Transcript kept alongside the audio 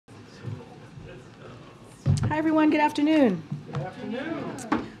Hi, everyone. Good afternoon. Good afternoon.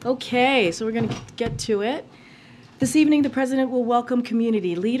 Okay, so we're going to get to it. This evening, the President will welcome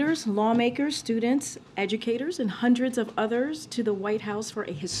community leaders, lawmakers, students, educators, and hundreds of others to the White House for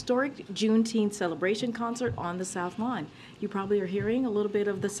a historic Juneteenth celebration concert on the South Lawn. You probably are hearing a little bit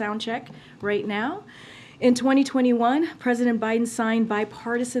of the sound check right now. In 2021, President Biden signed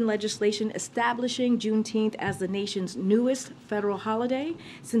bipartisan legislation establishing Juneteenth as the nation's newest federal holiday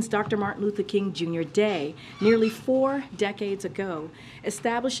since Dr. Martin Luther King Jr. Day, nearly 4 decades ago.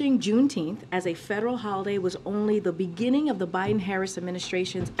 Establishing Juneteenth as a federal holiday was only the beginning of the Biden-Harris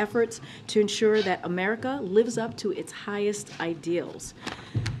administration's efforts to ensure that America lives up to its highest ideals.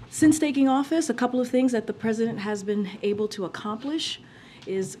 Since taking office, a couple of things that the president has been able to accomplish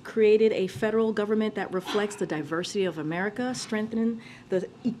is created a federal government that reflects the diversity of America, strengthened the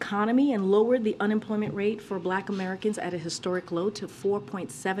economy, and lowered the unemployment rate for Black Americans at a historic low to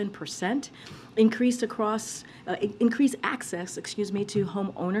 4.7%, increased access, to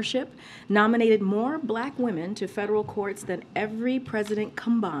home ownership, nominated more Black women to federal courts than every president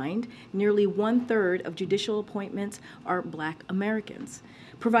combined. Nearly 1/3 of judicial appointments are Black Americans.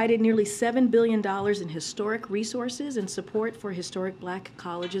 Provided nearly $7 billion in historic resources and support for historic Black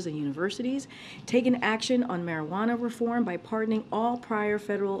colleges and universities, taken action on marijuana reform by pardoning all prior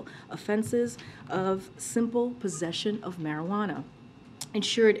federal offenses of simple possession of marijuana.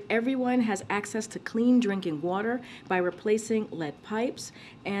 Ensured everyone has access to clean drinking water by replacing lead pipes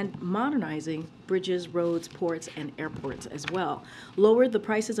and modernizing bridges, roads, ports, and airports as well. Lowered the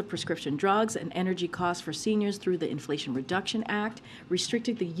prices of prescription drugs and energy costs for seniors through the Inflation Reduction Act,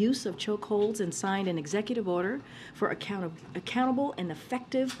 restricted the use of chokeholds, and signed an executive order for accountable and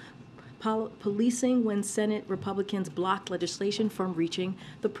effective policing when Senate Republicans blocked legislation from reaching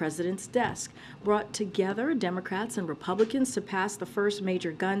the president's desk. Brought together Democrats and Republicans to pass the first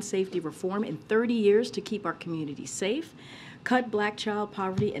major gun safety reform in 30 years to keep our communities safe. Cut Black child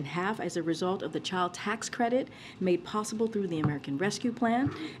poverty in half as a result of the child tax credit made possible through the American Rescue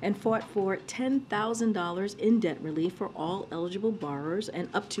Plan, and fought for $10,000 in debt relief for all eligible borrowers and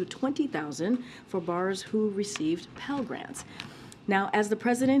up to $20,000 for borrowers who received Pell Grants. Now, as the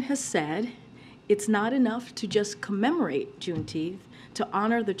president has said, it's not enough to just commemorate Juneteenth. To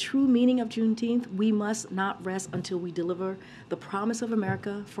honor the true meaning of Juneteenth, we must not rest until we deliver the promise of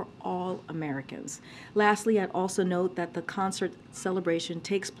America for all Americans. Lastly, I'd also note that the concert celebration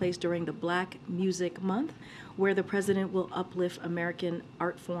takes place during the Black Music Month, where the president will uplift American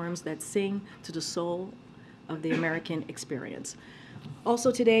art forms that sing to the soul of the American experience. Also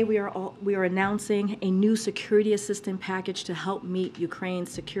today, we are announcing a new security assistance package to help meet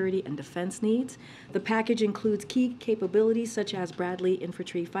Ukraine's security and defense needs. The package includes key capabilities such as Bradley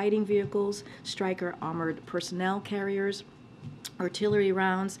infantry fighting vehicles, Stryker armored personnel carriers, artillery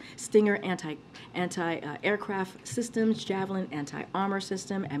rounds, Stinger anti-aircraft systems, Javelin anti-armor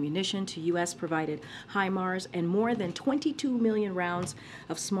system, ammunition to U.S.-provided HIMARS, and more than 22 million rounds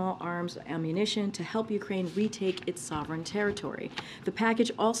of small arms ammunition to help Ukraine retake its sovereign territory. The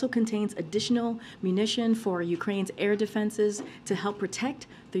package also contains additional munition for Ukraine's air defenses to help protect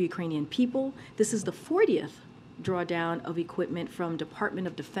the Ukrainian people. This is the 40th drawdown of equipment from Department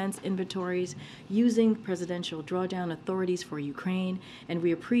of Defense inventories using presidential drawdown authorities for Ukraine, and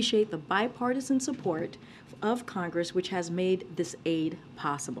we appreciate the bipartisan support of Congress, which has made this aid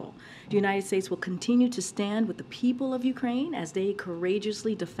possible. The United States will continue to stand with the people of Ukraine as they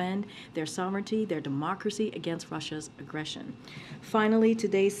courageously defend their sovereignty, their democracy against Russia's aggression. Finally,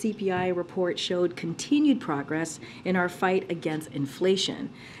 today's CPI report showed continued progress in our fight against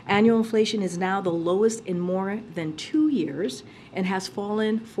inflation. Annual inflation is now the lowest in more than 2 years and has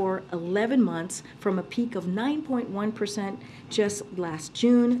fallen for 11 months from a peak of 9.1% just last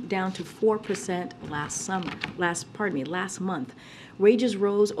June down to 4% last month. Wages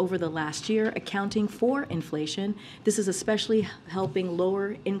rose over the last year, accounting for inflation. This is especially helping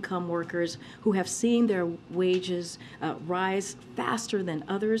lower income workers who have seen their wages rise faster than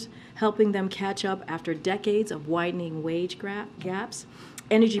others, helping them catch up after decades of widening wage gaps.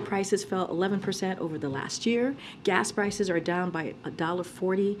 Energy prices fell 11% over the last year. Gas prices are down by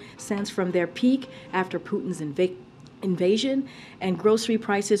 $1.40 from their peak after Putin's invasion, and grocery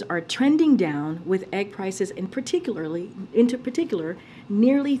prices are trending down, with egg prices in particular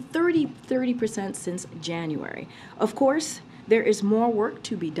nearly 30% since January. Of course, there is more work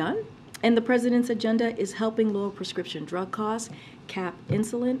to be done, and the president's agenda is helping lower prescription drug costs, cap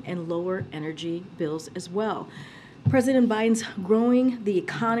insulin, and lower energy bills as well. President Biden's growing the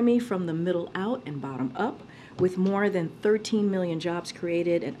economy from the middle out and bottom up, with more than 13 million jobs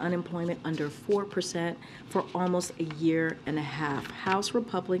created and unemployment under 4% for almost a year and a half. House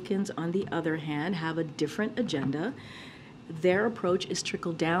Republicans, on the other hand, have a different agenda. Their approach is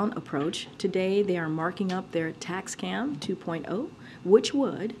trickle-down approach. Today, they are marking up their tax cam 2.0, which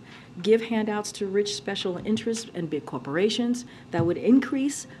would give handouts to rich special interests and big corporations that would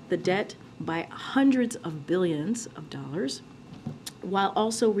increase the debt by hundreds of billions of dollars, while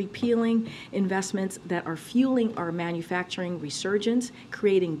also repealing investments that are fueling our manufacturing resurgence,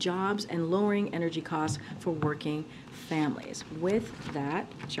 creating jobs, and lowering energy costs for working families. With that,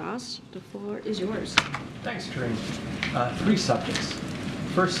 Josh, the floor is yours. Thanks, Karine. 3 subjects.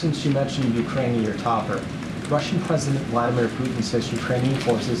 First, since you mentioned Ukraine in your topper, Russian President Vladimir Putin says Ukrainian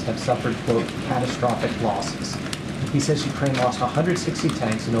forces have suffered, quote, catastrophic losses. He says Ukraine lost 160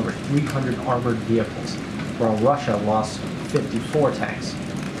 tanks and over 300 armored vehicles, while Russia lost 54 tanks.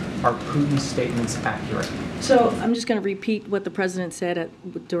 Are Putin's statements accurate? So I'm just going to repeat what the president said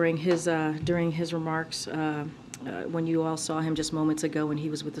during his remarks when you all saw him just moments ago when he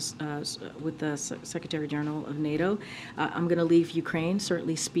was with the Secretary General of NATO. I'm going to leave Ukraine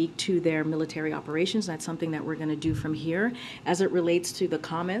certainly speak to their military operations. That's something that we're going to do from here. As it relates to the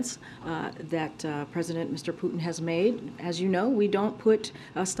comments that President Mr. Putin has made, as you know, we don't put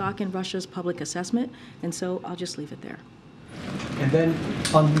stock in Russia's public assessment, and so I'll just leave it there. And then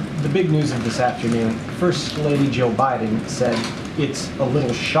on the big news of this afternoon, First Lady Joe Biden said it's a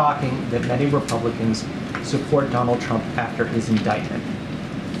little shocking that many Republicans support Donald Trump after his indictment.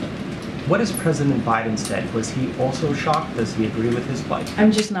 What has President Biden said? Was he also shocked? Does he agree with his plight?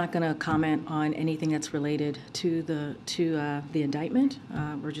 I'm just not going to comment on anything that's related to the indictment.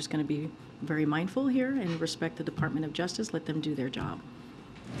 We're just going to be very mindful here and respect the Department of Justice. Let them do their job.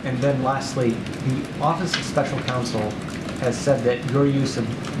 And then lastly, the Office of Special Counsel has said that your use of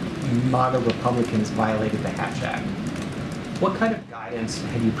MAGA Republicans violated the Hatch Act. What kind of guidance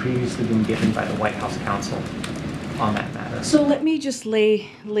had you previously been given by the White House counsel on that matter? So let me just lay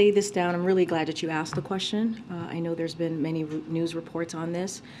this down. I'm really glad that you asked the question. I know there's been many news reports on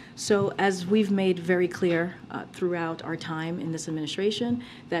this. So as we've made very clear throughout our time in this administration,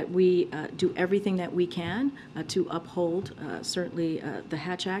 that we do everything that we can to uphold certainly the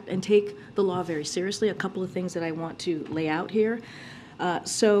Hatch Act and take the law very seriously. A couple of things that I want to lay out here.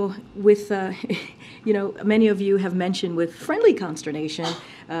 So with, many of you have mentioned with friendly consternation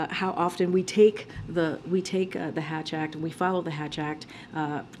how often we take the Hatch Act and we follow the Hatch Act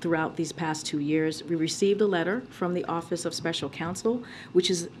throughout these past 2 years. We received a letter from the Office of Special Counsel, which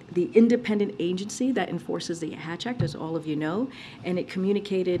is the independent agency that enforces the Hatch Act, as all of you know, and it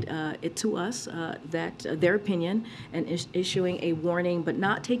communicated it to us that their opinion and issuing a warning, but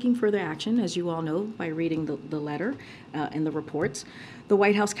not taking further action, as you all know by reading the letter and the reports. The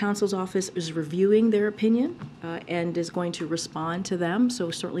White House counsel's office is reviewing their opinion and is going to respond to them.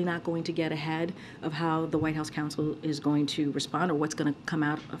 So certainly not going to get ahead of how the White House counsel is going to respond or what's going to come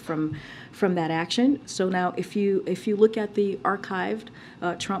out from that action. So now, if you look at the archived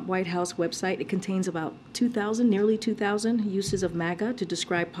Trump White House website, it contains about 2,000, nearly 2,000 uses of MAGA to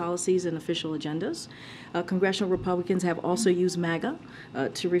describe policies and official agendas. Congressional Republicans have also used MAGA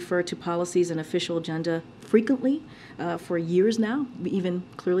to refer to policies and official agenda frequently for years now, even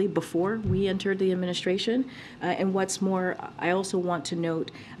clearly before we entered the administration. And what's more, I also want to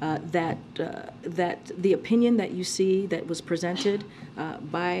note that the opinion that you see that was presented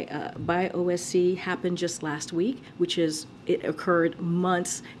by OSC happened just last week, which is it occurred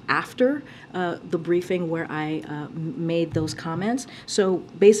months after the briefing where I made those comments. So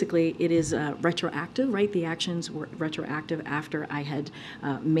basically, it is retroactive, right? The actions were retroactive after I had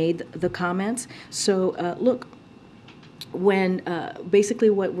made the comments. So look, when basically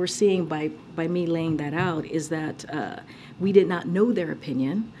what we're seeing by me laying that out is that we did not know their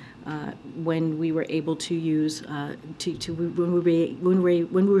opinion when we were able to use when we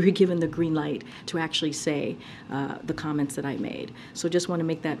were given the green light to actually say the comments that I made. So just want to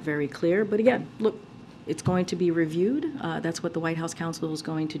make that very clear. But again, look, it's going to be reviewed. That's what the White House counsel is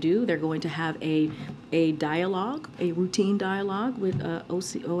going to do. They're going to have a dialogue, a routine dialogue with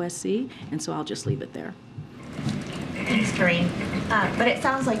OSC, and so I'll just leave it there. Thanks, Karine. But it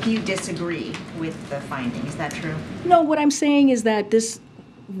sounds like you disagree with the finding. Is that true? No, what I'm saying is that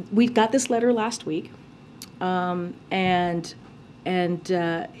we got this letter last week, and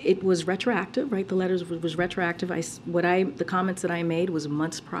it was retroactive, right? The letter was retroactive. The comments that I made was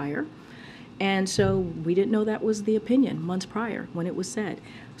months prior, And so we didn't know that was the opinion months prior when it was said.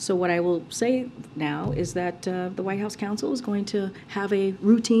 So what I will say now is that the White House counsel is going to have a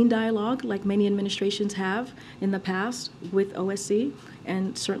routine dialogue like many administrations have in the past with OSC,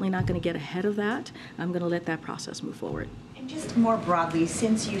 and certainly not going to get ahead of that. I'm going to let that process move forward. And just more broadly,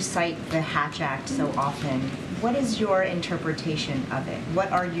 since you cite the Hatch Act so often, what is your interpretation of it?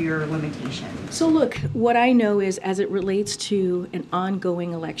 What are your limitations? So look, what I know is as it relates to an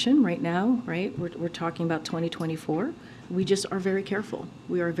ongoing election right now, right, we're talking about 2024, we just are very careful.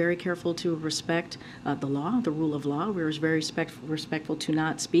 We are very careful to respect the law, the rule of law. We're very respectful to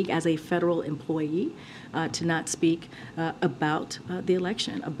not speak as a federal employee, to not speak about the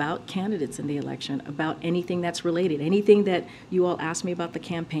election, about candidates in the election, about anything that's related. Anything that you all ask me about the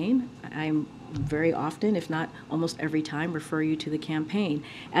campaign, I'm very often, if not almost every time, refer you to the campaign.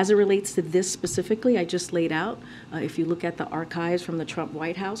 As it relates to this specifically, I just laid out, if you look at the archives from the Trump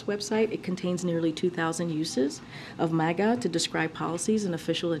White House website, it contains nearly 2,000 uses of MAGA to describe policies and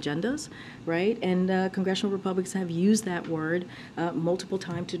official agendas, right? And congressional Republicans have used that word multiple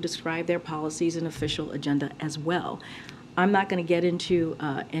times to describe their policies and official agenda as well. I'm not going to get into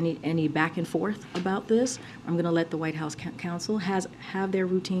any back and forth about this. I'm going to let the White House counsel have their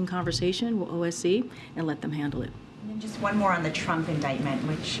routine conversation with OSC and let them handle it. And then just one more on the Trump indictment,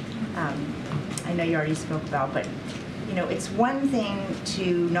 which I know you already spoke about, but you know, it's one thing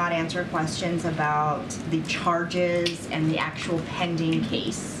to not answer questions about the charges and the actual pending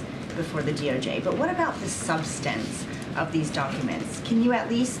case before the DOJ, but what about the substance of these documents? Can you at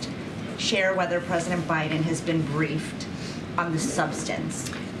least share whether President Biden has been briefed on the substance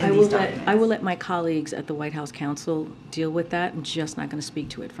in these documents? I will let my colleagues at the White House counsel deal with that. I'm just not going to speak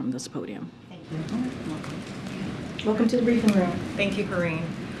to it from this podium. Thank you. Welcome to the briefing room. Thank you, Karine.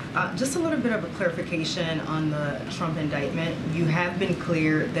 Just a little bit of a clarification on the Trump indictment. You have been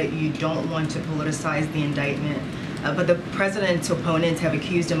clear that you don't want to politicize the indictment, but the president's opponents have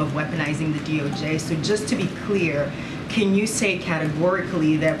accused him of weaponizing the DOJ. So just to be clear, can you say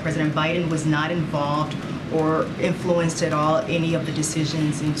categorically that President Biden was not involved or influenced at all any of the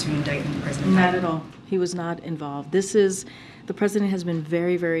decisions into indicting President Biden? Not at all. He was not involved. The president has been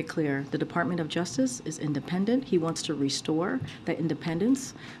very, very clear. The Department of Justice is independent. He wants to restore the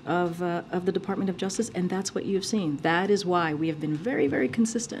independence of the Department of Justice, and that's what you've seen. That is why we have been very, very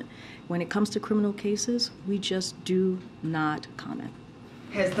consistent. When it comes to criminal cases, we just do not comment.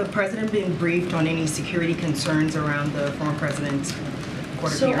 Has the president been briefed on any security concerns around the former president's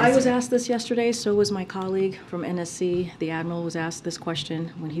court So appearance? I was asked this yesterday, so was my colleague from NSC. The Admiral was asked this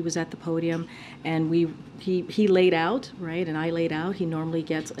question when he was at the podium, and he laid out, right, and I laid out, he normally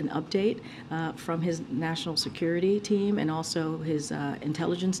gets an update from his national security team and also his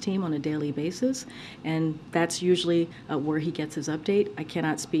intelligence team on a daily basis, and that's usually where he gets his update. I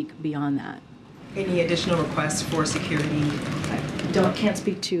cannot speak beyond that. Any additional requests for security? Can't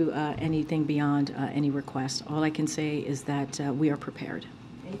speak to anything beyond any request. All I can say is that we are prepared.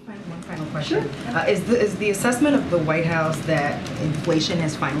 One final question. Sure. Is the assessment of the White House that inflation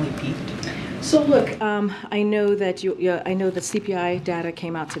has finally peaked? So look, I know that I know that CPI data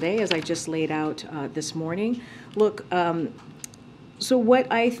came out today, as I just laid out this morning. Look. So what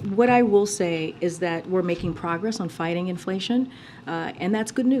I will say is that we're making progress on fighting inflation, and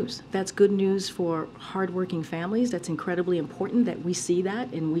that's good news. That's good news for hardworking families. That's incredibly important that we see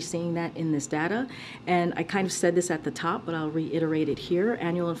that, and we're seeing that in this data. And I kind of said this at the top, but I'll reiterate it here.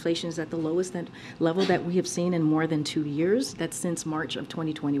 Annual inflation is at the lowest level that we have seen in more than 2 years. That's since March of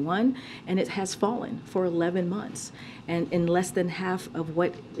 2021, and it has fallen for 11 months, and in less than half of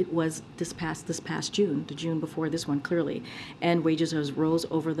what it was this past June, the June before this one, clearly. And wages has rose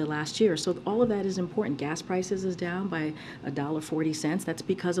over the last year. So all of that is important. Gas prices is down by $1.40. That's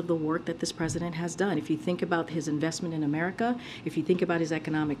because of the work that this president has done. If you think about his investment in America, if you think about his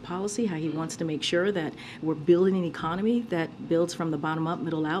economic policy, how he wants to make sure that we're building an economy that builds from the bottom up,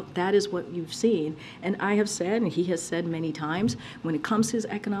 middle out, that is what you've seen. And I have said, and he has said many times, when it comes to his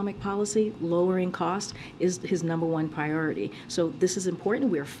economic policy, lowering costs is his #1 priority. So this is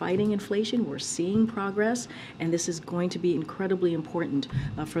important. We're fighting inflation. We're seeing progress. And this is going to be incredibly important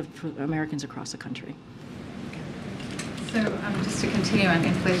for Americans across the country. So just to continue on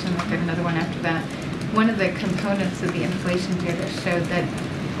inflation, I've got another one after that. One of the components of the inflation data showed that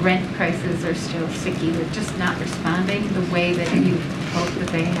rent prices are still sticky. They're just not responding the way that you hoped that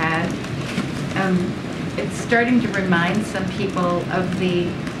they had. It's starting to remind some people of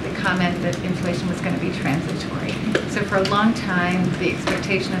the comment that inflation was going to be transitory. So for a long time, the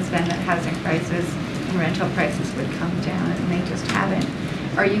expectation has been that housing prices and rental prices would come down, and they just haven't.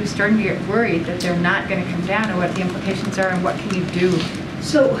 Are you starting to get worried that they're not going to come down, or what the implications are, and what can you do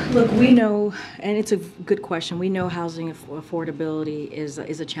So, look, we know, and it's a good question, we know housing affordability is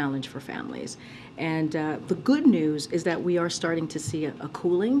a challenge for families. And the good news is that we are starting to see a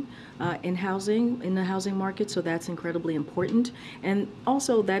cooling in the housing market, so that's incredibly important. And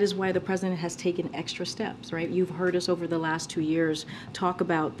also, that is why the president has taken extra steps, right? You've heard us over the last 2 years talking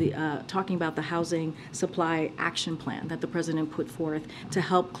about the housing supply action plan that the president put forth to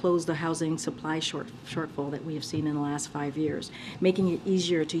help close the housing supply shortfall that we have seen in the last 5 years, making it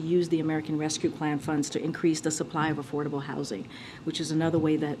easier to use the American Rescue Plan funds to increase the supply of affordable housing, which is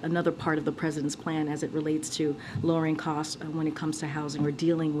another part of the president's plan as it relates to lowering costs when it comes to housing or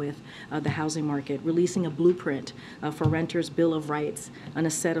dealing with the housing market, releasing a blueprint for renters' Bill of Rights and a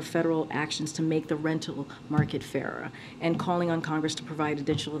set of federal actions to make the rental market fairer, and calling on Congress to provide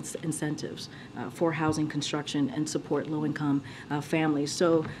additional incentives for housing construction and support low-income families.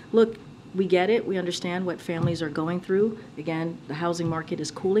 So, look, we get it. We understand what families are going through. Again, the housing market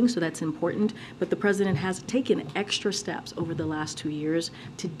is cooling, so that's important. But the president has taken extra steps over the last 2 years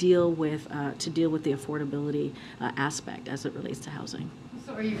to deal with the affordability aspect as it relates to housing.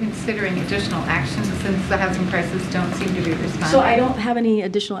 So are you considering additional actions since the housing prices don't seem to be responding? So I don't have any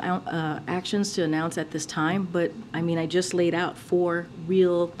additional actions to announce at this time, but I mean, I just laid out 4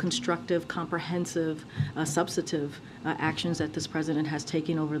 real, constructive, comprehensive, substantive actions that this president has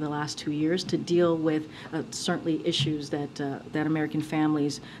taken over the last 2 years to deal with certainly issues that American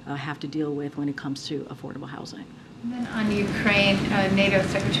families have to deal with when it comes to affordable housing. And then on Ukraine, NATO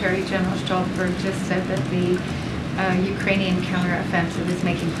Secretary General Stoltenberg just said that the Ukrainian counteroffensive is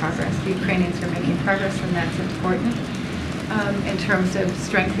making progress. The Ukrainians are making progress, and that's important in terms of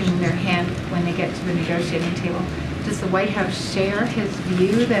strengthening their hand when they get to the negotiating table. Does the White House share his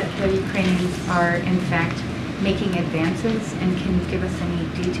view that the Ukrainians are, in fact, making advances, and can you give us any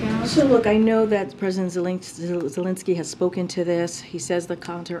details? So look, I know that President Zelensky has spoken to this. He says the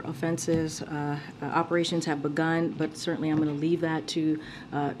counteroffensive operations have begun, but certainly I'm going to leave that to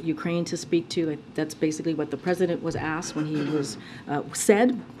Ukraine to speak to. That's basically what the president was asked when he was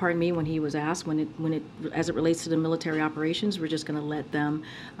when he was asked as it relates to the military operations. We're just going to let them,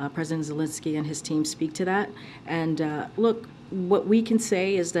 President Zelensky and his team, speak to that. And look, what we can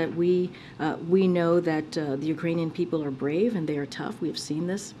say is that we know that the Ukrainian people are brave and they are tough. We have seen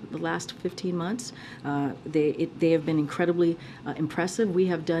this the last 15 months. They have been incredibly impressive. We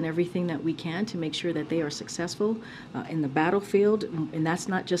have done everything that we can to make sure that they are successful in the battlefield, and that's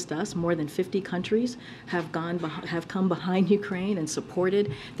not just us. More than 50 countries have come behind Ukraine and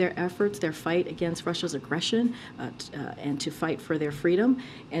supported their efforts, their fight against Russia's aggression, and to fight for their freedom.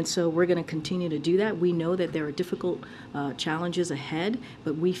 And so we're going to continue to do that. We know that there are difficult challenges ahead,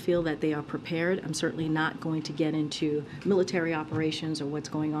 but we feel that they are prepared. I'm certainly not going to get into military operations or what's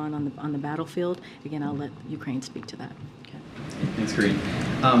going on the battlefield. Again, I'll let Ukraine speak to that. Okay. Thanks, Karine.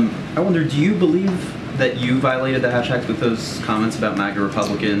 I wonder, do you believe that you violated the Hatch Act with those comments about MAGA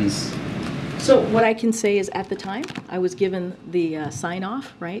Republicans? So what I can say is, at the time, I was given the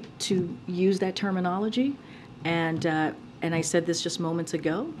sign-off, right, to use that terminology, and I said this just moments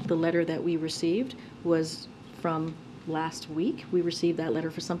ago. The letter that we received was from last week. We received that letter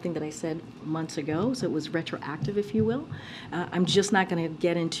for something that I said months ago, so it was retroactive, if you will. I'm just not going to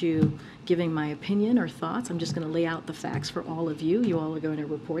get into giving my opinion or thoughts. I'm just going to lay out the facts for all of you. You all are going to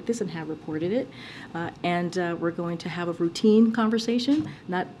report this and have reported it. And we're going to have a routine conversation,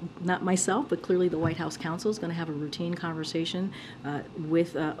 not myself, but clearly the White House counsel is going to have a routine conversation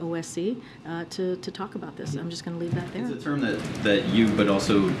with OSC to talk about this. I'm just going to leave that there. It's a term that you, but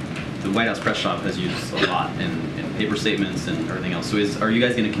also the White House press shop has used a lot in paper statements and everything else. So are you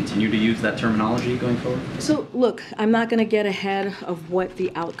guys going to continue to use that terminology going forward? So look, I'm not going to get ahead of what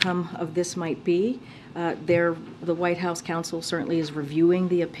the outcome of this might be. The White House counsel certainly is reviewing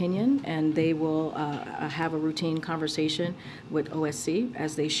the opinion, and they will have a routine conversation with OSC,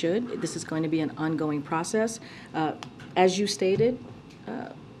 as they should. This is going to be an ongoing process. As you stated,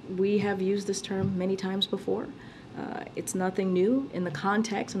 we have used this term many times before. It's nothing new. In the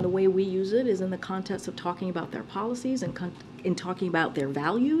context, and the way we use it is in the context of talking about their policies and in talking about their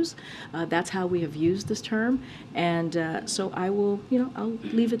values. That's how we have used this term, and so I'll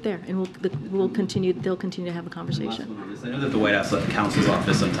leave it there, and we'll continue. They'll continue to have a conversation. I know that the White House counsel's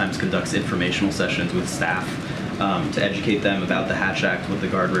office sometimes conducts informational sessions with staff to educate them about the Hatch Act, what the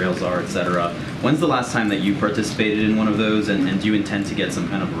guardrails are, etc. When's the last time that you participated in one of those, and do you intend to get some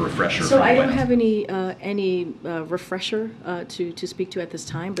kind of a refresher? So I don't have any refresher to speak to at this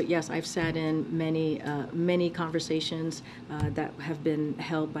time, but yes, I've sat in many conversations that have been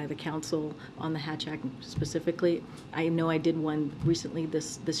held by the council on the Hatch Act specifically. I know I did one recently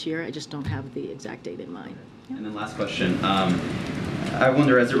this year. I just don't have the exact date in mind. And then last question. I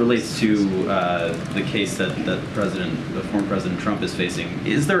wonder, as it relates to the case that the former President Trump is facing,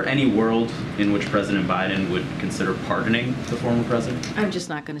 is there any world in which President Biden would consider pardoning the former president? I'm just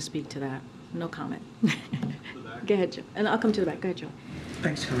not going to speak to that. No comment. Go ahead, Joe. And I'll come to the back. Go ahead, Joe.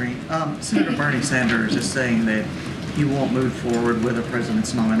 Thanks, Karine. Senator Bernie Sanders is saying that he won't move forward with a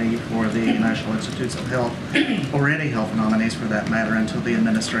president's nominee for the National Institutes of Health, or any health nominees for that matter, until the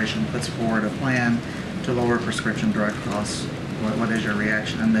administration puts forward a plan to lower prescription drug costs. What is your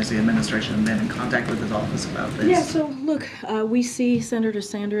reaction? And has the administration been in contact with his office about this? Yeah, so look, we see Senator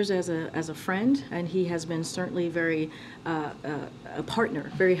Sanders as a friend, and he has been certainly very a partner,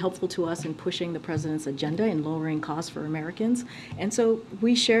 very helpful to us in pushing the president's agenda and lowering costs for Americans. And so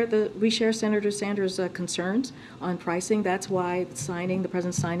we share Senator Sanders' concerns on pricing. That's why the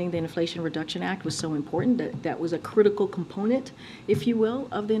president signing the Inflation Reduction Act was so important. That was a critical component, if you will,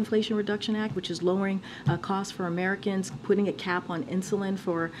 of the Inflation Reduction Act, which is lowering costs for Americans, putting a cap on insulin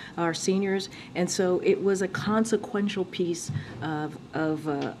for our seniors. And so it was a consequential piece of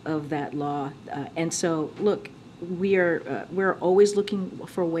that law. And so, look, we're always looking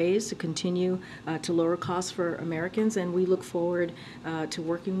for ways to continue to lower costs for Americans, and we look forward to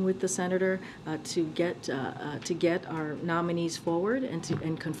working with the senator to get our nominees forward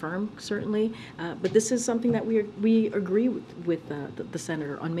and confirm, certainly. But this is something that we agree with the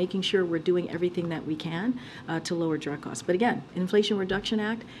senator on, making sure we're doing everything that we can to lower drug costs. But again, Inflation Reduction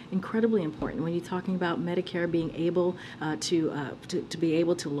Act, incredibly important when you're talking about Medicare being able to be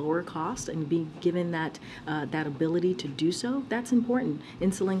able to lower costs and be given that ability to do so. That's important.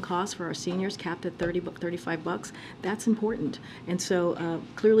 Insulin costs for our seniors capped at $35. That's important. And so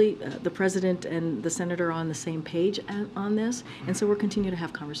clearly the president and the senator are on the same page on this, and so we'll continue to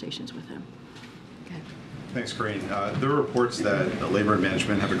have conversations with him. Okay. Thanks, Karine. There are reports that labor and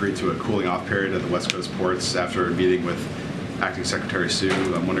management have agreed to a cooling off period at the West Coast ports after a meeting with Acting Secretary Sue.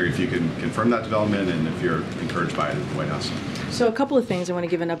 I'm wondering if you can confirm that development and if you're encouraged by it at the White House. So a couple of things I want to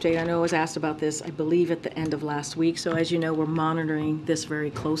give an update. I know I was asked about this, I believe, at the end of last week. So as you know, we're monitoring this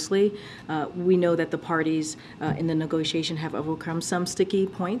very closely. We know that the parties in the negotiation have overcome some sticky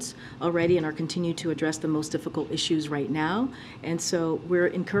points already and are continuing to address the most difficult issues right now. And so we're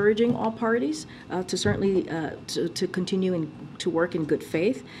encouraging all parties to certainly to continue to work in good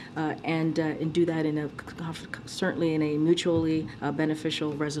faith and do that certainly in a mutually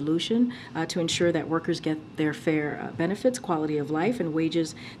beneficial resolution to ensure that workers get their fair benefits, quality of life, and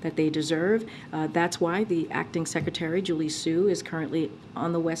wages that they deserve. That's why the acting secretary, Julie Sue, is currently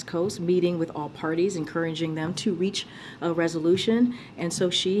on the West Coast meeting with all parties, encouraging them to reach a resolution. And so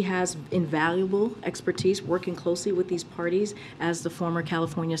she has invaluable expertise working closely with these parties as the former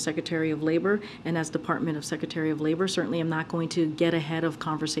California Secretary of Labor and as Department of Secretary of Labor. Certainly I'm not going to get ahead of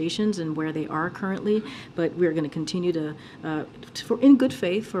conversations and where they are currently, but we're going to continue to in good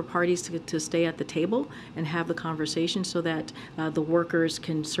faith, for parties to stay at the table and have the conversation so that the workers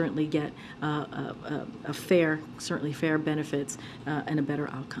can certainly get fair benefits and a better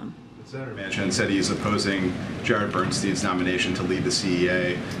outcome. The Senator Manchin said he's opposing Jared Bernstein's nomination to lead the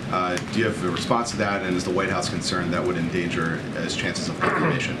CEA. Do you have a response to that, and is the White House concerned that would endanger his chances of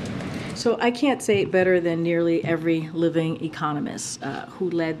confirmation? So I can't say it better than nearly every living economist who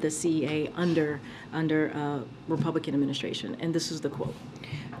led the CEA under Republican administration, and this is the quote.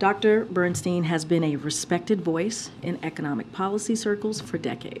 Dr. Bernstein has been a respected voice in economic policy circles for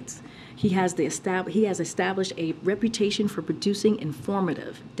decades. He has established a reputation for producing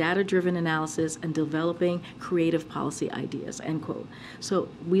informative, data-driven analysis and developing creative policy ideas, end quote. So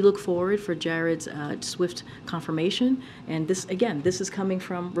we look forward for Jared's swift confirmation. And this is coming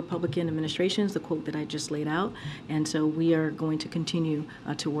from Republican administrations, the quote that I just laid out. And so we are going to continue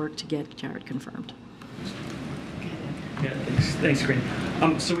to work to get Jared confirmed. Yeah, thanks,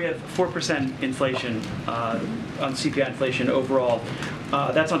 Karine. So we have 4% inflation on CPI inflation overall.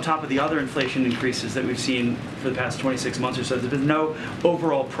 That's on top of the other inflation increases that we've seen for the past 26 months or so. There's been no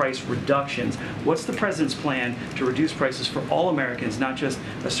overall price reductions. What's the president's plan to reduce prices for all Americans, not just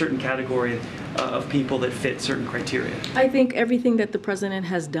a certain category of people that fit certain criteria? I think everything that the president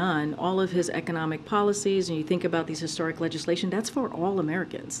has done, all of his economic policies, and you think about these historic legislation, that's for all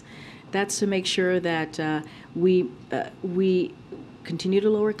Americans. That's to make sure that we continue to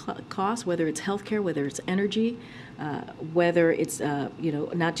lower costs, whether it's healthcare, whether it's energy, whether it's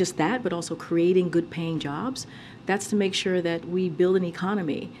not just that, but also creating good-paying jobs That's to make sure that we build an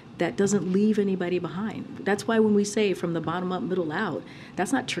economy that doesn't leave anybody behind. That's why when we say from the bottom up, middle out,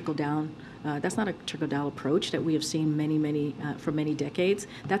 that's not trickle down. That's not a trickle-down approach that we have seen for many decades.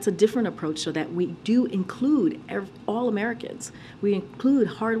 That's a different approach so that we do include all Americans. We include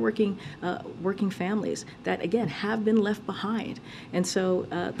hardworking, working families that, again, have been left behind. And so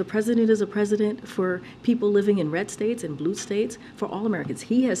the president is a president for people living in red states and blue states, for all Americans.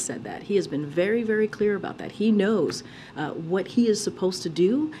 He has said that. He has been very, very clear about that. He knows what he is supposed to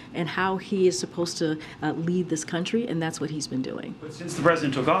do and how he is supposed to lead this country, and that's what he's been doing. But since the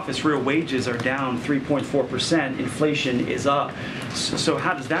president took office, real wages are down 3.4%. Inflation is up. So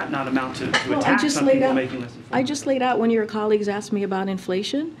how does that not amount to a tax on people making less than $400? I just laid out when your colleagues asked me about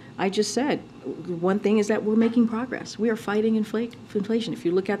inflation. I just said one thing is that we're making progress. We are fighting inflation. If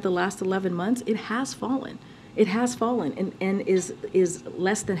you look at the last 11 months, it has fallen. It has fallen and is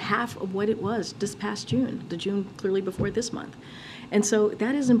less than half of what it was this past June, the June clearly before this month. And so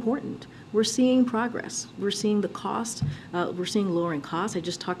that is important. We're seeing progress. We're seeing the cost. We're seeing lowering costs. I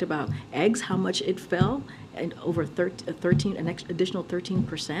just talked about eggs, how much it fell, and over an additional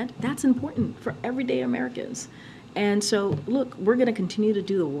 13%. That's important for everyday Americans. And so, look, we're going to continue to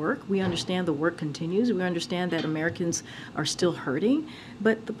do the work. We understand the work continues. We understand that Americans are still hurting.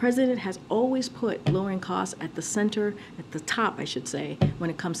 But the president has always put lowering costs at the center, at the top, I should say, when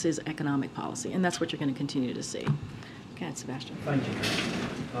it comes to his economic policy. And that's what you're going to continue to see. Go ahead, Sebastian. Thank you.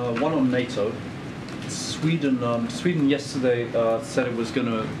 One on NATO. Sweden yesterday said it was going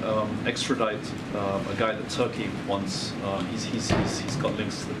to extradite a guy that Turkey wants. He's got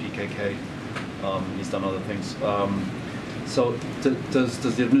links to the PKK. He's done other things. So does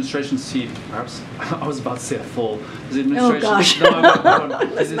the administration see, perhaps, I was about to say a fall. Does the administration, oh gosh, no,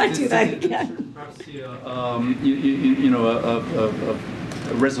 let's not do that again. Perhaps see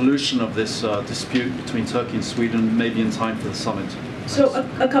a resolution of this dispute between Turkey and Sweden, maybe in time for the summit? So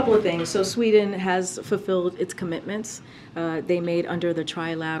a couple of things. So Sweden has fulfilled its commitments they made under the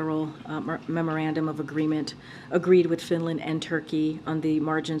trilateral memorandum of agreement, agreed with Finland and Turkey on the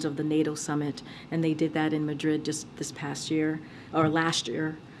margins of the NATO summit, and they did that in Madrid just this past year, or last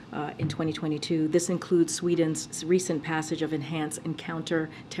year. In 2022. This includes Sweden's recent passage of enhanced and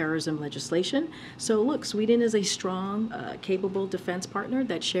counter-terrorism legislation. So look, Sweden is a strong, capable defense partner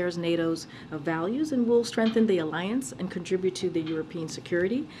that shares NATO's values and will strengthen the alliance and contribute to the European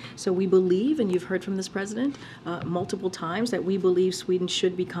security. So we believe, and you've heard from this president multiple times, that we believe Sweden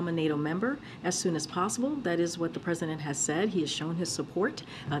should become a NATO member as soon as possible. That is what the president has said. He has shown his support.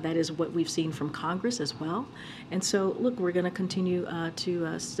 That is what we've seen from Congress as well. And so look, we're going to continue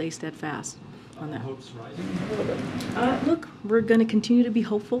to stay steadfast on that. Hopes rising? Look, we're going to continue to be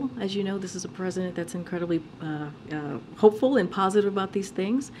hopeful. As you know, this is a president that's incredibly hopeful and positive about these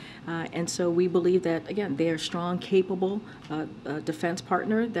things. And so we believe that, again, they are strong, capable defense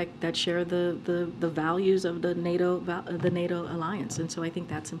partner that share the values of the NATO alliance. And so I think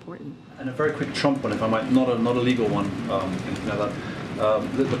that's important. And a very quick Trump one, if I might, not a legal one, anything like that.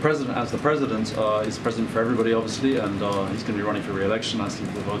 The president, as the president, is president for everybody, obviously, and he's going to be running for re-election, asking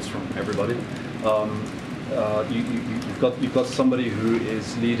for the votes from everybody. You've got somebody who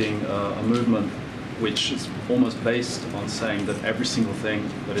is leading a movement which is almost based on saying that every single thing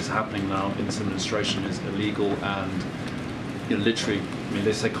that is happening now in this administration is illegal and, literally, I mean,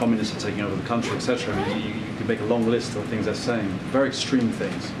 they say communists are taking over the country, etc. I mean, you could make a long list of things they're saying, very extreme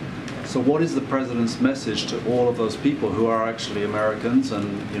things. So what is the president's message to all of those people who are actually Americans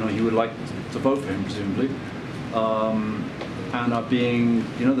and, he would like to vote for him, presumably, and are being,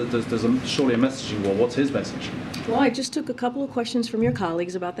 there's surely a messaging war. What's his message? Well, I just took a couple of questions from your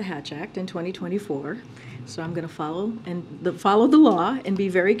colleagues about the Hatch Act in 2024. So I'm going to follow the law and be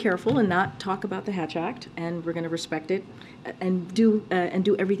very careful and not talk about the Hatch Act, and we're going to respect it and do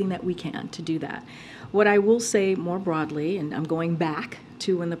everything that we can to do that. What I will say more broadly, and I'm going back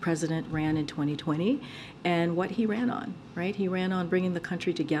to when the president ran in 2020 and what he ran on, right? He ran on bringing the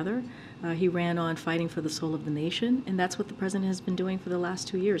country together. He ran on fighting for the soul of the nation, and that's what the president has been doing for the last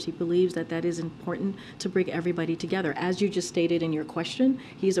 2 years. He believes that that is important to bring everybody together. As you just stated in your question,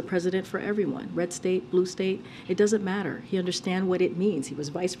 he's a president for everyone, red state, blue state, it doesn't matter. He understands what it means. He was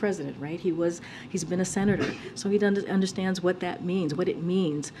vice president, right? He's been a senator, so he understands what that means, what it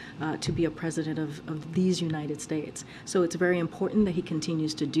means to be a president of these United States. So it's very important that he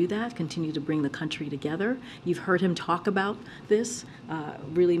continues to do that, continue to bring the country together. You've heard him talk about this,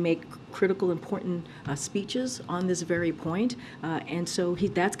 really make critical, important speeches on this very point, and so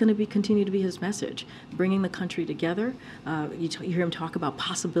that's going to continue to be his message, bringing the country together. You hear him talk about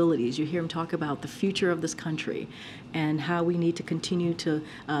possibilities. You hear him talk about the future of this country, and how we need to continue to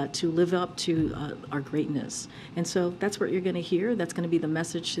live up to our greatness. And so that's what you're going to hear. That's going to be the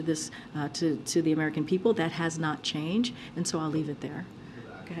message to this to the American people. That has not changed, and so I'll leave it there.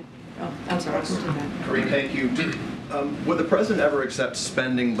 Go ahead. Oh, I'm sorry. Karine, thank you. Would the president ever accept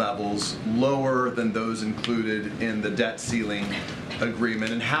spending levels lower than those included in the debt ceiling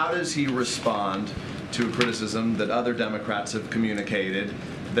agreement? And how does he respond to a criticism that other Democrats have communicated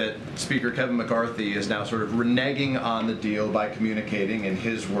that Speaker Kevin McCarthy is now sort of reneging on the deal by communicating, in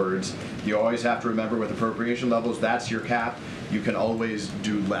his words, you always have to remember with appropriation levels, that's your cap. You can always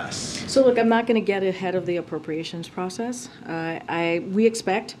do less. So look, I'm not going to get ahead of the appropriations process. We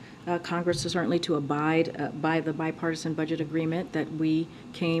expect Congress is certainly to abide by the bipartisan budget agreement that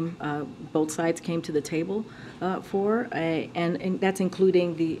both sides came to the table for, and that's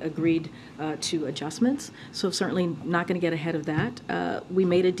including the agreed to adjustments. So certainly not going to get ahead of that. We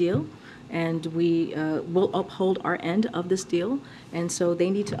made a deal, and we will uphold our end of this deal, and so they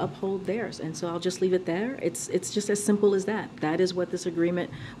need to uphold theirs. And so I'll just leave it there. It's just as simple as that. That is what this agreement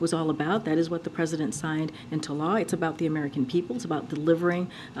was all about. That is what the president signed into law. It's about the American people. It's about delivering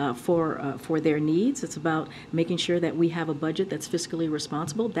for their needs. It's about making sure that we have a budget that's fiscally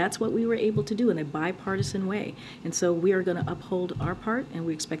responsible. That's what we were able to do in a bipartisan way. And so we are going to uphold our part, and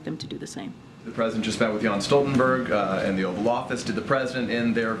we expect them to do the same. The president just met with Jan Stoltenberg in the Oval Office. Did the president,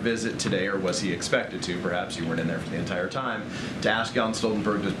 in their visit today, or was he expected to, perhaps you weren't in there for the entire time, to ask Jan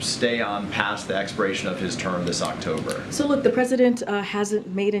Stoltenberg to stay on past the expiration of his term this October? So look, the president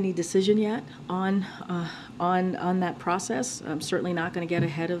hasn't made any decision yet on that process. I'm certainly not going to get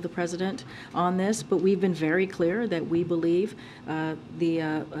ahead of the president on this, but we've been very clear that we believe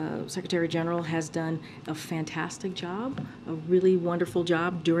the Secretary General has done a fantastic job, a really wonderful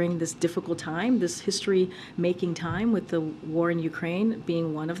job during this difficult time, this history-making time, with the war in Ukraine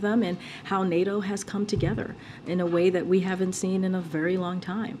being one of them, and how NATO has come together in a way that we haven't seen in a very long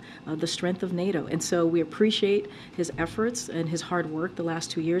time, the strength of NATO. And so we appreciate his efforts and his hard work the last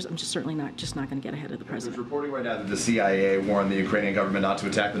 2 years. I'm just certainly not going to get ahead of the president. There's reporting right now that the CIA warned the Ukrainian government not to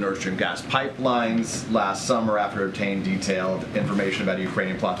attack the Nord Stream gas pipelines last summer after obtaining detailed information about a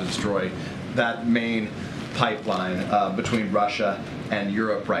Ukrainian plot to destroy that main pipeline between Russia and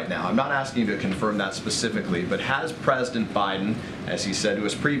Europe right now. I'm not asking you to confirm that specifically, but has President Biden, as he said to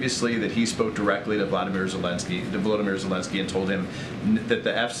us previously, that he spoke directly to Volodymyr Zelensky and told him that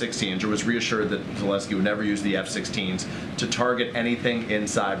the F-16s, or was reassured that Zelensky would never use the F-16s to target anything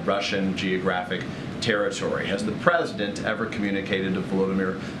inside Russian geographic territory? Has the president ever communicated to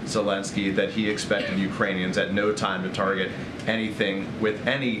Volodymyr Zelensky that he expected Ukrainians at no time to target anything with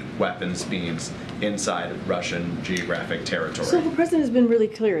any weapons beams inside Russian geographic territory? So the president has been really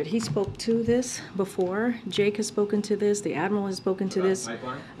clear. He spoke to this before. Jake has spoken to this. The admiral has spoken to this.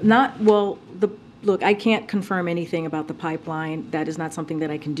 Pipeline? Look, I can't confirm anything about the pipeline. That is not something that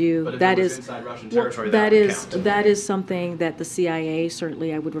I can do. But if it was inside Russian territory, that would count. That is something that the CIA,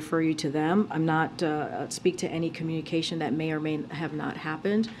 certainly I would refer you to them. I'm not speak to any communication that may or may have not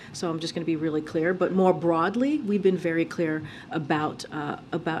happened. So I'm just going to be really clear. But more broadly, we've been very clear about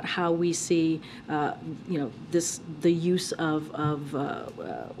how we see the use of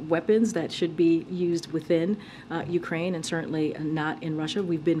weapons that should be used within Ukraine, and certainly not in Russia.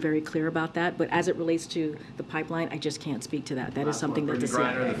 We've been very clear about that. But as it relates to the pipeline, I just can't speak to that. That is something that the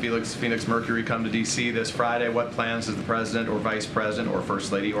CIA. The Phoenix Mercury come to D.C. this Friday. What plans does the president or vice president or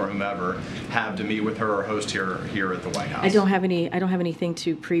first lady or whomever have to meet with her or host here at the White House? I don't have anything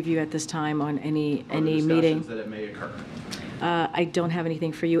to preview at this time on any meeting. That it may occur. I don't have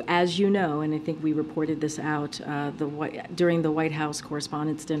anything for you. As you know, and I think we reported this out during the White House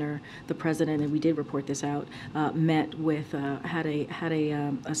Correspondents' Dinner, the president, and we did report this out, met with, had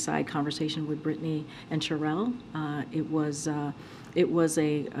a side conversation with Brittany and Sherelle. It was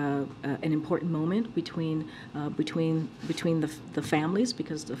an important moment between the families,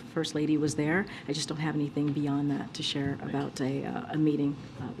 because the First Lady was there. I just don't have anything beyond that to share about a meeting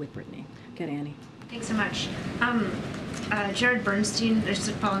with Brittany. Get Annie. Thanks so much. Jared Bernstein,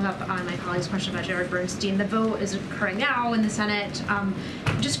 just following up on my colleague's question about Jared Bernstein, the vote is occurring now in the Senate.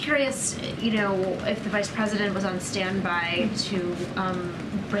 Just curious, if the Vice President was on standby to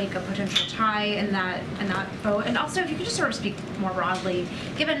break a potential tie in that vote, and also if you could just sort of speak more broadly,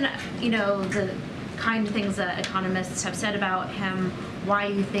 given the kind of things that economists have said about him, why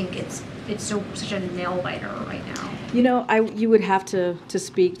you think it's such a nail biter right now. You would have to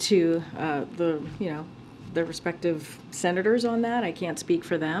speak to the respective senators on that. I can't speak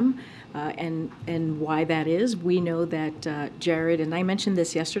for them. And why that is, we know that Jared, and I mentioned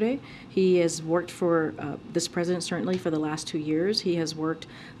this yesterday, he has worked for this president certainly for the last 2 years. He has worked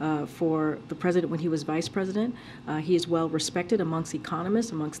for the president when he was vice president. He is well respected amongst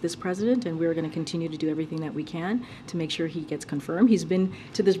economists, amongst this president, and we're going to continue to do everything that we can to make sure he gets confirmed. He's been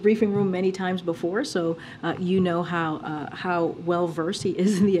to this briefing room many times before, so you know how well versed he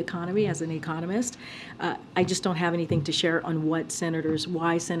is in the economy as an economist. I just don't have anything to share on why senators,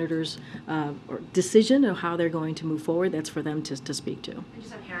 or decision of how they're going to move forward. That's for them to speak to. I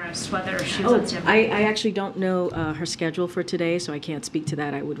just have Harris, whether she was on standby. I actually don't know her schedule for today, so I can't speak to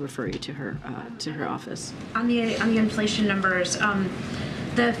that. I would refer you to her office. On the inflation numbers,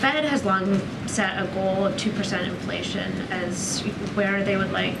 the Fed has long set a goal of 2% inflation as where they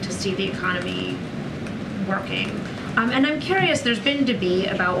would like to see the economy working. And I'm curious, there's been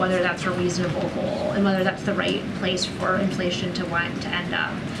debate about whether that's a reasonable goal and whether that's the right place for inflation to end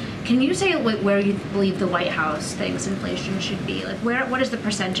up. Can you say where you believe the White House thinks inflation should be? Like, what is the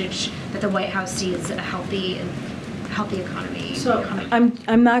percentage that the White House sees a healthy economy? So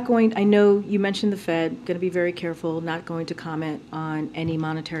I'm not going. I know you mentioned the Fed. Going to be very careful. Not going to comment on any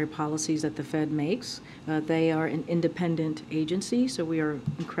monetary policies that the Fed makes. They are an independent agency, so we are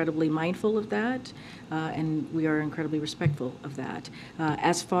incredibly mindful of that, and we are incredibly respectful of that.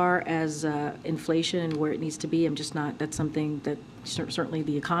 As far as inflation and where it needs to be, I'm just not. That's something that certainly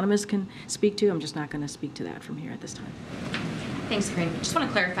the economists can speak to. I'm just not going to speak to that from here at this time. Thanks, Karine. Just want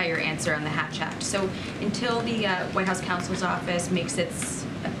to clarify your answer on the Hatch Act. So until the White House counsel's office makes its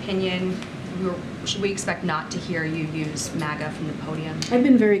opinion, should we expect not to hear you use MAGA from the podium? I've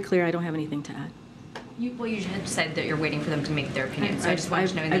been very clear. I don't have anything to add. You had said that you're waiting for them to make their opinion, so I just wanted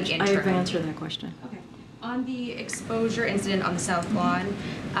to know in the interim. I've answered that question. Okay. On the exposure incident on the South Lawn,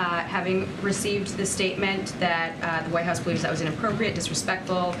 having received the statement that the White House believes that was inappropriate,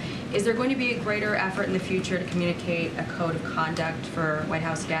 disrespectful, is there going to be a greater effort in the future to communicate a code of conduct for White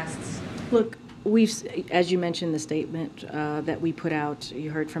House guests? Look, as you mentioned, the statement that we put out, you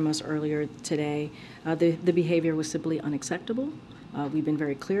heard from us earlier today, the behavior was simply unacceptable. We've been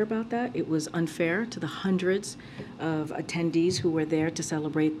very clear about that. It was unfair to the hundreds of attendees who were there to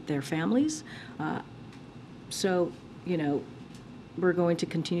celebrate their families. So, we're going to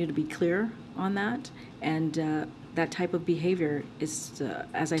continue to be clear on that, and that type of behavior is,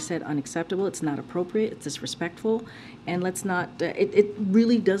 as I said, unacceptable. It's not appropriate. It's disrespectful, and let's not. It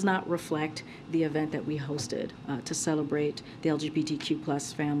really does not reflect the event that we hosted to celebrate the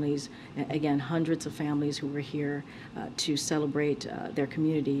LGBTQ+ families. Again, hundreds of families who were here to celebrate their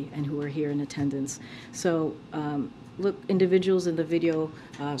community and who were here in attendance. So. Look, individuals in the video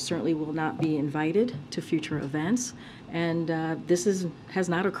certainly will not be invited to future events, and this has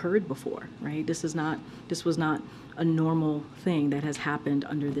not occurred before, right? This was not a normal thing that has happened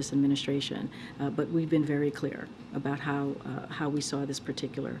under this administration, but we've been very clear about how we saw this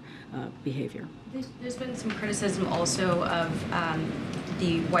particular behavior. There's been some criticism also of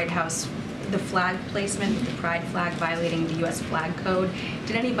the White House, the flag placement with the pride flag violating the U.S. flag code.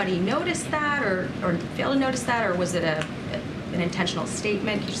 Did anybody notice that or fail to notice that, or was it an intentional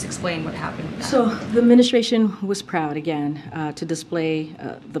statement? Can you just explain what happened with that? So the administration was proud, again, to display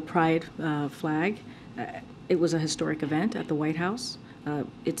the pride flag. It was a historic event at the White House.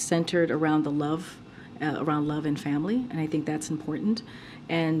 It's centered around love and family, and I think that's important.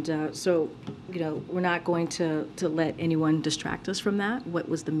 And so, we're not going to let anyone distract us from that. What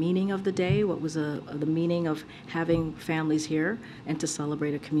was the meaning of the day? What was the meaning of having families here and to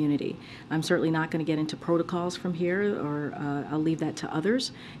celebrate a community? I'm certainly not going to get into protocols from here, or I'll leave that to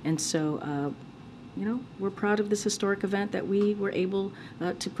others. And so, we're proud of this historic event that we were able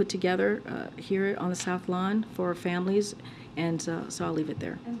to put together here on the South Lawn for families. And so I'll leave it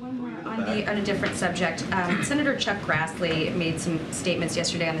there. And one more on a different subject. Senator Chuck Grassley made some statements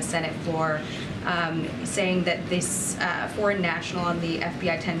yesterday on the Senate floor saying that this foreign national on the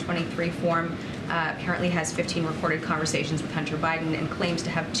FBI 1023 form apparently has 15 recorded conversations with Hunter Biden and claims to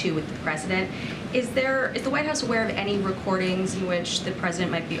have 2 with the president. Is the White House aware of any recordings in which the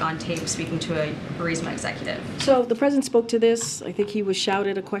president might be on tape speaking to a Burisma executive? So the president spoke to this. I think he was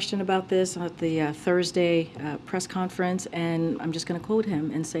shouted a question about this at the Thursday press conference, and I'm just going to quote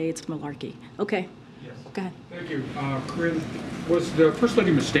him and say it's malarkey. Okay. Yes. Go ahead. Thank you. Karine, was the First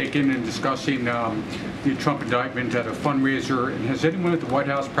Lady mistaken in discussing the Trump indictment at a fundraiser, and has anyone at the White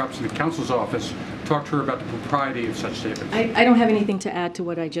House, perhaps in the counsel's office, talked to her about the propriety of such statements? I don't have anything to add to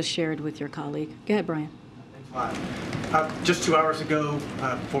what I just shared with your colleague. Go ahead, Brian. Thanks a lot. Just 2 hours ago,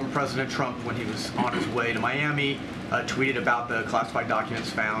 former President Trump, when he was on his way to Miami, tweeted about the classified documents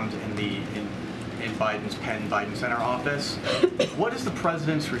found in in Biden's Penn Biden Center office. What is the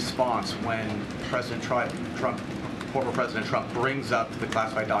president's response when President Trump, former President Trump, brings up the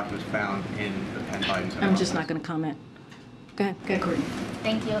classified documents found in the Penn Biden Center I'm just office? not going to comment. Go ahead, Karine.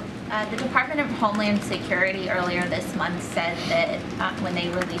 Thank you. The Department of Homeland Security earlier this month said that when they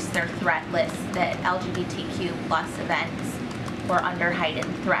released their threat list that LGBTQ plus events were under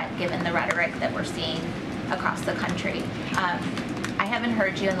heightened threat given the rhetoric that we're seeing across the country. I haven't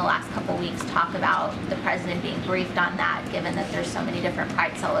heard you in the last couple weeks talk about the president being briefed on that, given that there's so many different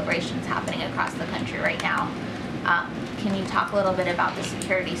pride celebrations happening across the country right now. Can you talk a little bit about the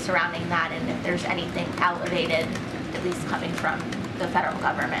security surrounding that and if there's anything elevated, at least coming from the federal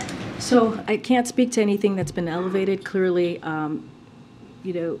government? So I can't speak to anything that's been elevated. Clearly,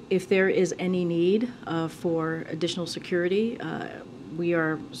 you know, if there is any need for additional security, we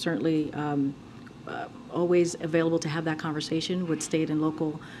are certainly always available to have that conversation with state and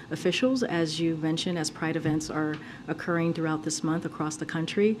local officials. As you mentioned, as Pride events are occurring throughout this month across the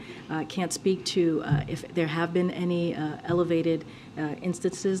country, can't speak to if there have been any elevated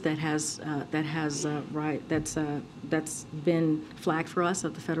instances that's been flagged for us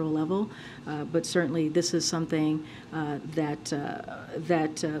at the federal level. But certainly, this is something that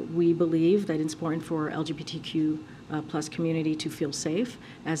we believe that it's important for LGBTQ plus community to feel safe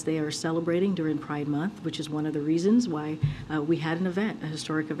as they are celebrating during Pride Month, which is one of the reasons why we had an event, a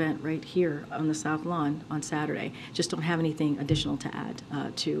historic event right here on the South Lawn on Saturday. Just don't have anything additional to add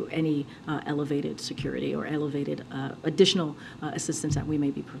to any elevated security or elevated additional assistance that we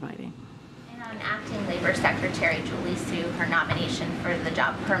may be providing. And on Acting Labor Secretary Julie Su, her nomination for the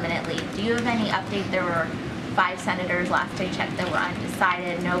job permanently, do you have any update? There were 5 senators last I checked that were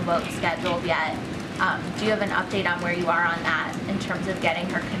undecided, no vote scheduled yet. Do you have an update on where you are on that in terms of getting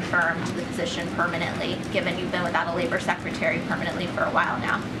her confirmed to the position permanently, given you've been without a labor secretary permanently for a while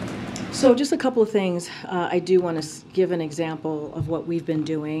now? So just a couple of things. I do want to give an example of what we've been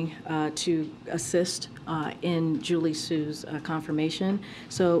doing to assist in Julie Su's confirmation.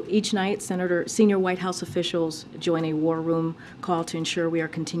 So each night, senior White House officials join a war room call to ensure we are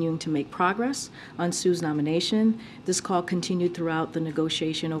continuing to make progress on Su's nomination. This call continued throughout the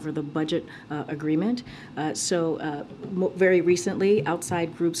negotiation over the budget agreement. Very recently,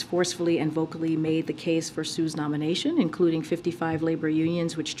 outside groups forcefully and vocally made the case for Su's nomination, including 55 labor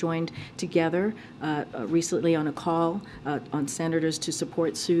unions, which joined together recently on a call on senators to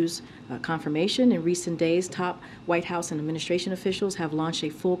support Su's confirmation. In recent days, top White House and administration officials have launched a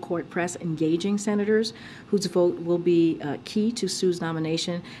full court press engaging senators whose vote will be key to Su's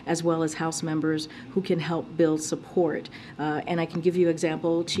nomination, as well as House members who can help build support. And I can give you an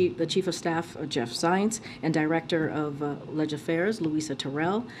example. The Chief of Staff, Jeff Zients, and Director of Leg Affairs, Louisa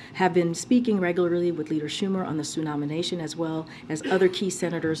Terrell, have been speaking regularly with Leader Schumer on the Su nomination, as well as other key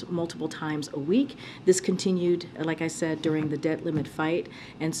senators multiple times a week. This continued, like I said, during the debt limit fight,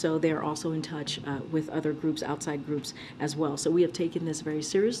 and so they're also in touch with other groups, outside groups as well. So we have taken this very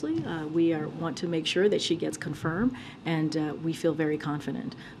seriously. We want to make sure that she gets confirmed, and we feel very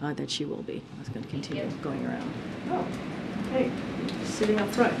confident that she will be. It's going to continue going around. Oh, hey, sitting up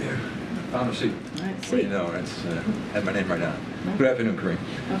front. There. Found a seat. All right, Well, you know, it's had my name right now. Good afternoon, Karine.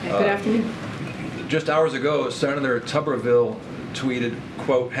 Okay, good afternoon. Just hours ago, Senator Tuberville tweeted,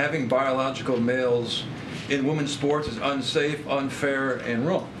 quote, "Having biological males in women's sports is unsafe, unfair, and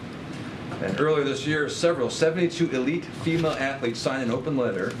wrong." And earlier this year, 72 elite female athletes signed an open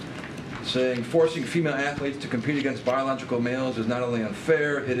letter saying forcing female athletes to compete against biological males is not only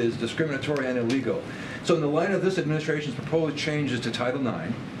unfair, it is discriminatory and illegal. So in the light of this administration's proposed changes to Title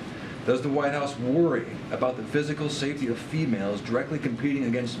IX, does the White House worry about the physical safety of females directly competing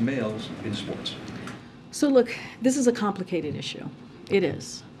against males in sports? So look, this is a complicated issue. It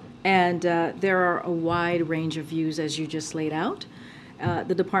is. And there are a wide range of views, as you just laid out.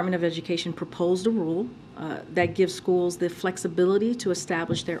 The Department of Education proposed a rule that gives schools the flexibility to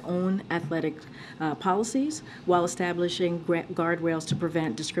establish their own athletic policies while establishing guardrails to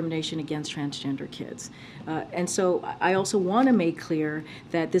prevent discrimination against transgender kids. And so I also want to make clear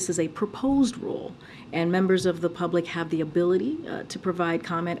that this is a proposed rule, and members of the public have the ability to provide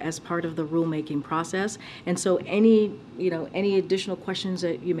comment as part of the rulemaking process. And so any additional questions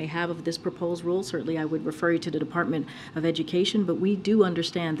that you may have of this proposed rule, certainly I would refer you to the Department of Education, but we do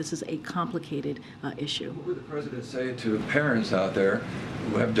understand this is a complicated issue. What would the president say to parents out there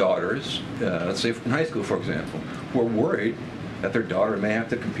who have daughters, let's say in high school, for example, who are worried that their daughter may have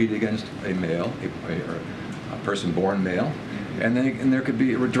to compete against a male, a person born male, and there could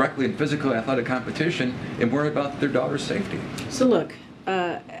be directly in physical athletic competition and worry about their daughter's safety? So look,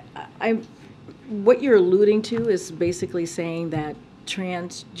 what you're alluding to is basically saying that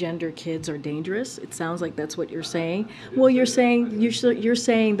transgender kids are dangerous. It sounds like that's what you're saying. Well, you're saying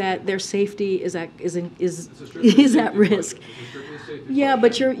that their safety is at risk. Yeah,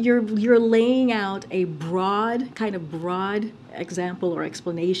 but you're laying out a broad example or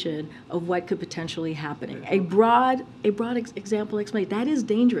explanation of what could potentially happen. A broad example explanation. That is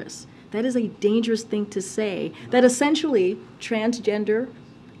dangerous. That is a dangerous thing to say. That essentially transgender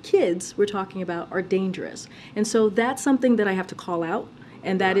kids we're talking about are dangerous. And so that's something that I have to call out,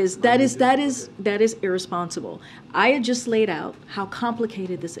 and that is irresponsible. I had just laid out how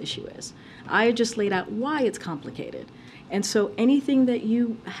complicated this issue is. I had just laid out why it's complicated. And so anything that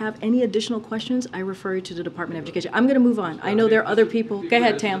you have any additional questions, I refer you to the Department of Education. I'm going to move on. I know there are other people. Go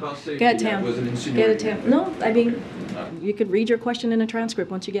ahead, Tam. Go ahead, Tam. Go ahead, Tam. No, I mean, you could read your question in a transcript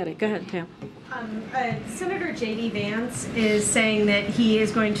once you get it. Go ahead, Tam. Senator J.D. Vance is saying that he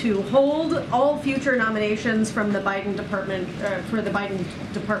is going to hold all future nominations from the Biden department for the Biden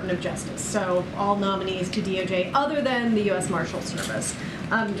Department of Justice. So all nominees to DOJ other than the U.S. Marshal Service.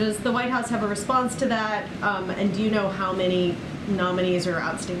 Does the White House have a response to that? And do you know how many nominees are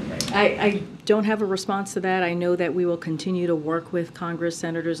outstanding? I don't have a response to that. I know that we will continue to work with Congress,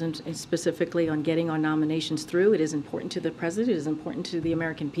 senators, and specifically on getting our nominations through. It is important to the president. It is important to the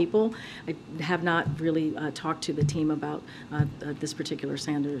American people. I have not really talked to the team about this particular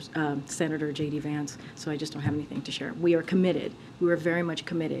Senator J.D. Vance, so I just don't have anything to share. We are committed. We are very much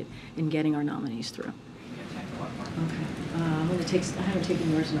committed in getting our nominees through. Okay. I'm going to take. I haven't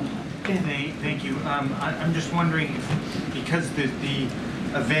taken yours in a while. Thank you. I'm just wondering if, because the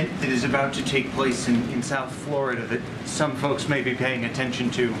event that is about to take place in South Florida that some folks may be paying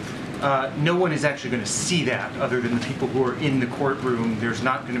attention to, no one is actually going to see that other than the people who are in the courtroom. There's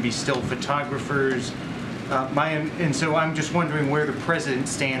not going to be still photographers. And so I'm just wondering where the president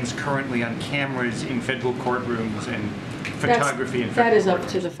stands currently on cameras in federal courtrooms and photography in federal That is up courtrooms.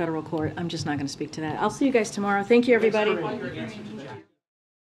 to the federal court. I'm just not going to speak to that. I'll see you guys tomorrow. Thank you, everybody.